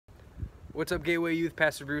What's up, Gateway Youth?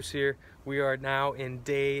 Pastor Bruce here. We are now in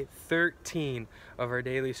day 13 of our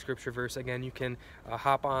daily scripture verse. Again, you can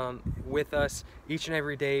hop on with us each and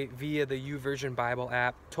every day via the YouVersion Bible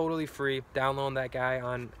app. Totally free. Download that guy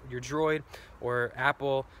on your Droid or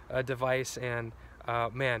Apple device, and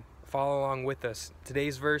man, follow along with us.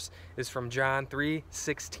 Today's verse is from John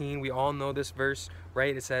 3:16. We all know this verse,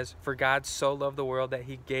 right? It says, "For God so loved the world that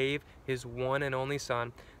he gave his one and only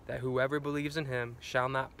Son, that whoever believes in him shall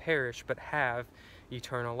not perish but have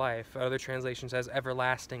eternal life." Other translation says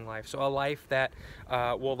everlasting life. So a life that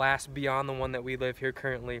will last beyond the one that we live here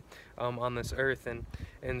currently on this earth.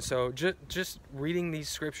 And so just reading these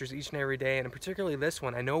scriptures each and every day, and particularly this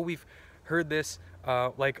one, I know we've heard this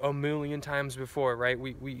like a million times before, right?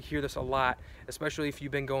 We hear this a lot, especially if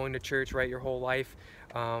you've been going to church, right, your whole life.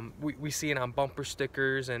 We see it on bumper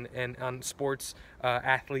stickers and on sports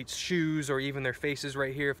athletes' shoes, or even their faces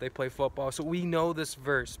right here if they play football. So we know this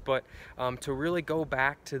verse, but to really go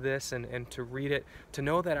back to this and to read it, to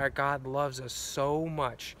know that our God loves us so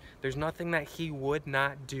much, there's nothing that he would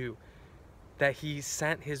not do, that he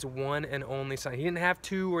sent his one and only Son. He didn't have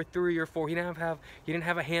 2 or 3 or 4. He didn't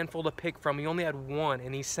have a handful to pick from. He only had one,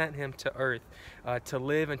 and he sent him to earth to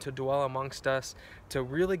live and to dwell amongst us, to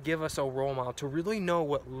really give us a role model, to really know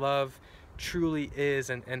what love truly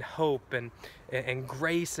is, and hope and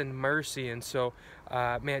grace and mercy. And so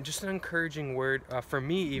man, just an encouraging word for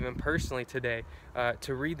me, even personally today,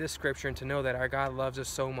 to read this scripture and to know that our God loves us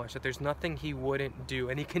so much that there's nothing he wouldn't do,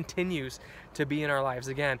 and he continues to be in our lives.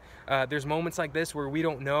 Again, there's moments like this where we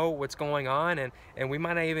don't know what's going on, and we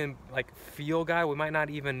might not even like feel God. We might not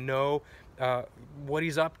even know what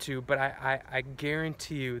he's up to, but I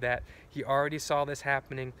guarantee you that he already saw this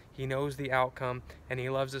happening. He knows the outcome, and he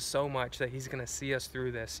loves us so much that he's going to see us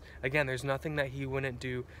through this. Again, there's nothing that he wouldn't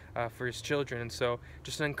do for his children. And so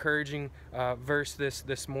just an encouraging verse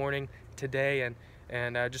this morning, today,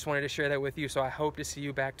 and I just wanted to share that with you. So I hope to see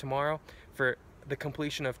you back tomorrow for the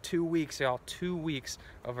completion of 2 weeks, y'all. 2 weeks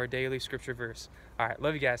of our daily scripture verse. All right,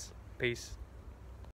 love you guys. Peace.